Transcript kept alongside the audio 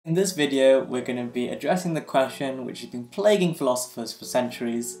In this video, we're going to be addressing the question which has been plaguing philosophers for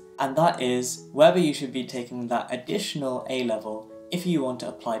centuries, and that is whether you should be taking that additional A-level if you want to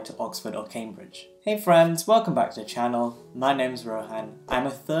apply to Oxford or Cambridge. Hey friends, welcome back to the channel. My name's Rohan. I'm a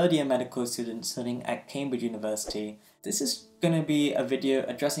third year medical student studying at Cambridge University. This is going to be a video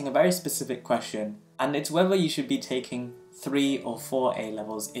addressing a very specific question, and it's whether you should be taking 3 or 4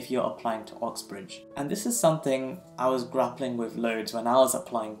 A-levels if you're applying to Oxbridge. And this is something I was grappling with loads when I was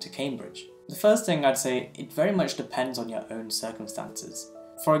applying to Cambridge. The first thing I'd say, it very much depends on your own circumstances.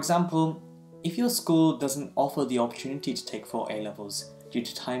 For example, if your school doesn't offer the opportunity to take 4 A-levels due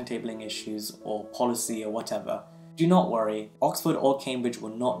to timetabling issues or policy or whatever, do not worry, Oxford or Cambridge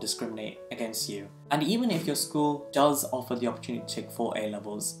will not discriminate against you. And even if your school does offer the opportunity to take 4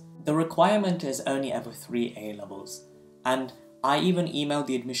 A-levels, the requirement is only ever 3 A-levels. And I even emailed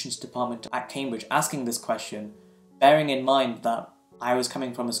the admissions department at Cambridge asking this question, bearing in mind that I was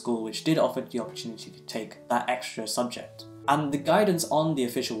coming from a school which did offer the opportunity to take that extra subject. And the guidance on the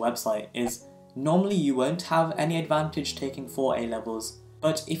official website is normally you won't have any advantage taking 4 A-levels,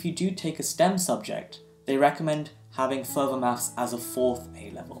 but if you do take a STEM subject, they recommend having further maths as a 4th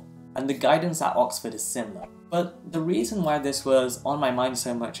A-level. And the guidance at Oxford is similar. But the reason why this was on my mind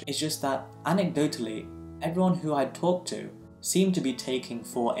so much is just that anecdotally, everyone who I'd talked to seemed to be taking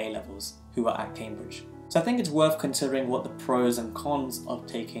 4 A-levels who were at Cambridge. So I think it's worth considering what the pros and cons of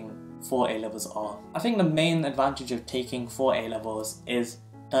taking 4 A-levels are. I think the main advantage of taking 4 A-levels is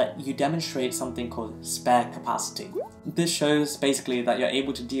that you demonstrate something called spare capacity. This shows basically that you're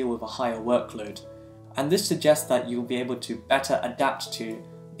able to deal with a higher workload, and this suggests that you'll be able to better adapt to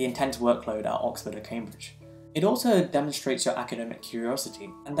the intense workload at Oxford or Cambridge. It also demonstrates your academic curiosity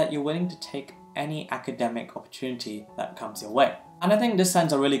and that you're willing to take any academic opportunity that comes your way. And I think this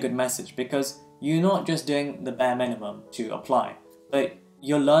sends a really good message because you're not just doing the bare minimum to apply, but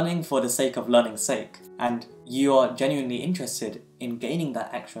you're learning for the sake of learning's sake, and you are genuinely interested in gaining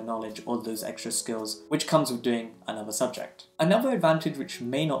that extra knowledge or those extra skills which comes with doing another subject. Another advantage which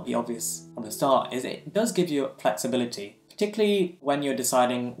may not be obvious from the start is it does give you flexibility, particularly when you're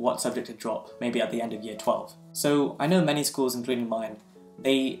deciding what subject to drop, maybe at the end of year 12. So I know many schools, including mine,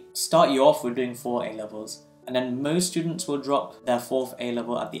 they start you off with doing 4 A-levels, and then most students will drop their 4th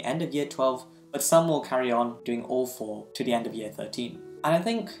A-level at the end of year 12, but some will carry on doing all 4 to the end of year 13. And I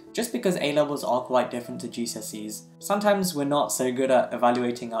think just because A-levels are quite different to GCSEs, sometimes we're not so good at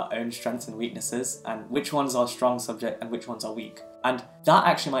evaluating our own strengths and weaknesses and which ones are strong subject and which ones are weak. And that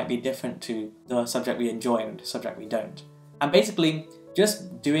actually might be different to the subject we enjoy and the subject we don't. And basically,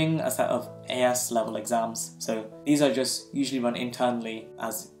 just doing a set of AS level exams, so these are just usually run internally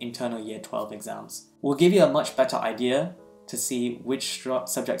as internal year 12 exams, will give you a much better idea to see which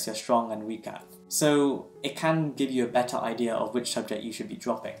subjects you're strong and weak at. So it can give you a better idea of which subject you should be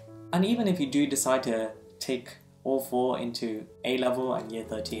dropping. And even if you do decide to take all 4 into A-level and year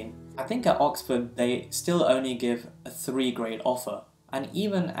 13, I think at Oxford they still only give a 3-grade offer. And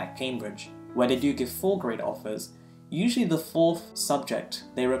even at Cambridge, where they do give 4-grade offers, usually the 4th subject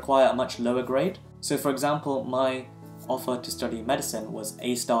they require a much lower grade. So for example, my offer to study medicine was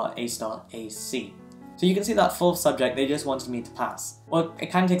A star, A star, AC. So you can see that 4th subject, they just wanted me to pass. Well, it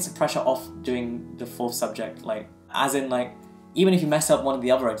kind of takes the pressure off doing the 4th subject, even if you mess up one of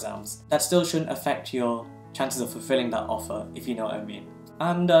the other exams, that still shouldn't affect your chances of fulfilling that offer, if you know what I mean.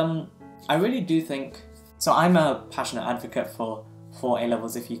 And I really do think, so I'm a passionate advocate for 4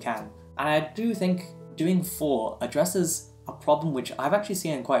 A-levels if you can, and I do think doing 4 addresses a problem which I've actually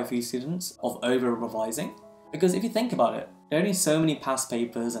seen in quite a few students of over-revising. Because if you think about it, there are only so many past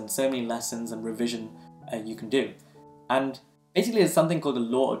papers and so many lessons and revision you can do. And basically there's something called the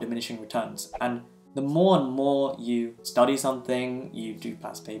law of diminishing returns. And the more and more you study something, you do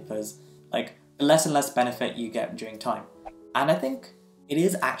past papers, the less and less benefit you get during time. And I think it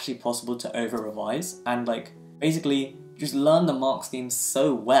is actually possible to over-revise and basically just learn the mark schemes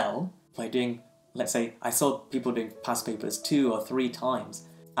so well by doing, let's say, I saw people doing past papers 2 or 3 times.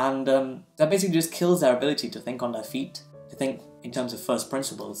 And that basically just kills their ability to think on their feet, to think in terms of first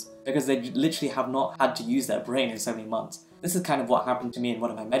principles, because they literally have not had to use their brain in so many months. This is kind of what happened to me in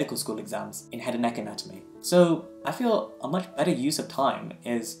one of my medical school exams in head and neck anatomy. So I feel a much better use of time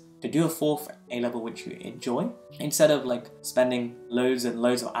is to do a 4th A-level which you enjoy, instead of spending loads and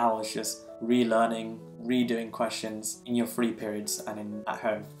loads of hours just relearning, redoing questions in your free periods and at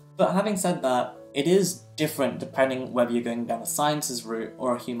home. But having said that, it is different depending whether you're going down a sciences route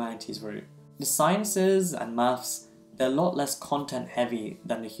or a humanities route. The sciences and maths, they're a lot less content heavy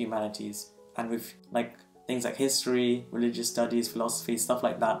than the humanities, and with things like history, religious studies, philosophy, stuff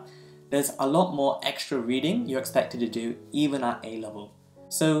like that, there's a lot more extra reading you're expected to do even at A-level.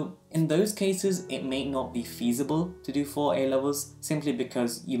 So in those cases, it may not be feasible to do 4 A-levels simply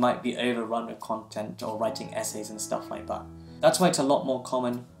because you might be overrun with content or writing essays and stuff like that. That's why it's a lot more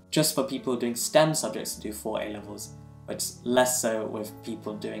common just for people doing STEM subjects to do 4 A-levels, but it's less so with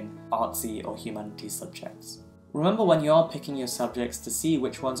people doing artsy or humanities subjects. Remember when you are picking your subjects to see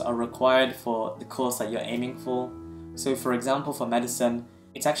which ones are required for the course that you're aiming for. So for example, for medicine,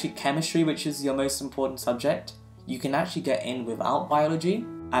 it's actually chemistry which is your most important subject. You can actually get in without biology,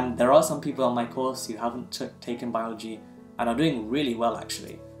 and there are some people on my course who haven't taken biology and are doing really well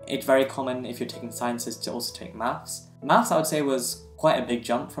actually. It's very common if you're taking sciences to also take maths. Maths I would say was quite a big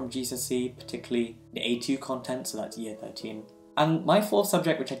jump from GCSE, particularly the A2 content, so that's year 13. And my 4th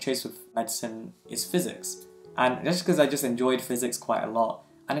subject which I chose with medicine is physics. And just because I just enjoyed physics quite a lot,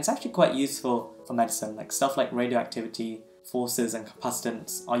 and it's actually quite useful for medicine, like stuff like radioactivity, forces and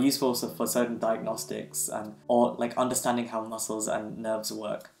capacitance are useful also for certain diagnostics or like understanding how muscles and nerves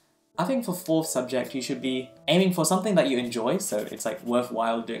work. I think for 4th subject you should be aiming for something that you enjoy, so it's like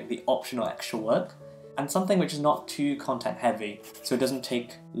worthwhile doing the optional extra work, and something which is not too content heavy, so it doesn't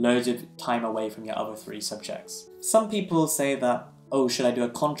take loads of time away from your other 3 subjects. Some people say that, oh, should I do a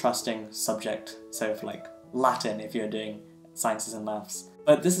contrasting subject, so for like Latin if you're doing sciences and maths,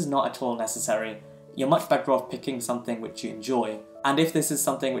 but this is not at all necessary. You're much better off picking something which you enjoy, and if this is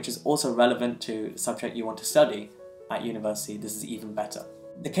something which is also relevant to the subject you want to study at university, this is even better.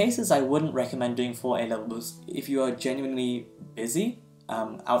 The cases I wouldn't recommend doing 4 A-levels if you are genuinely busy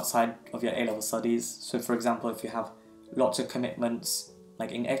outside of your A-level studies. So for example, if you have lots of commitments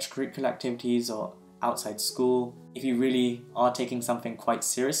like in extracurricular activities or outside school, if you really are taking something quite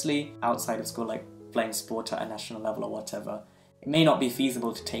seriously outside of school, like playing sport at a national level or whatever, it may not be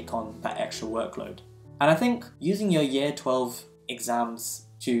feasible to take on that extra workload. And I think using your year 12 exams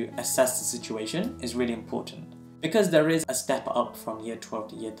to assess the situation is really important. Because there is a step up from year 12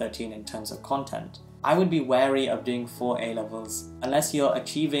 to year 13 in terms of content, I would be wary of doing 4 A-levels unless you're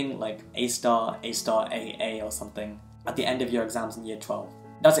achieving like A star, AA or something at the end of your exams in year 12.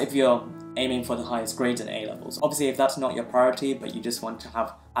 That's if you're aiming for the highest grades in A-levels. Obviously, if that's not your priority, but you just want to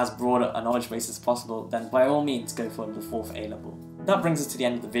have as broad a knowledge base as possible, then by all means go for the 4th A-level. That brings us to the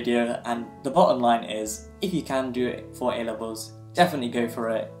end of the video, and the bottom line is, if you can do it for A-levels, definitely go for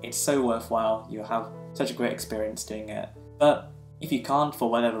it. It's so worthwhile. You have such a great experience doing it. But if you can't for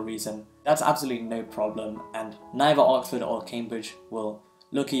whatever reason, that's absolutely no problem, and neither Oxford or Cambridge will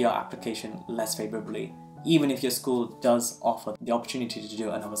look at your application less favourably, even if your school does offer the opportunity to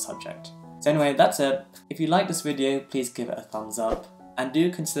do another subject. So anyway, that's it. If you like this video, please give it a thumbs up, and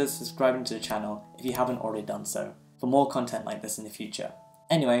do consider subscribing to the channel if you haven't already done so, for more content like this in the future.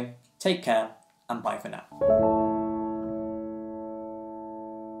 Anyway, take care, and bye for now.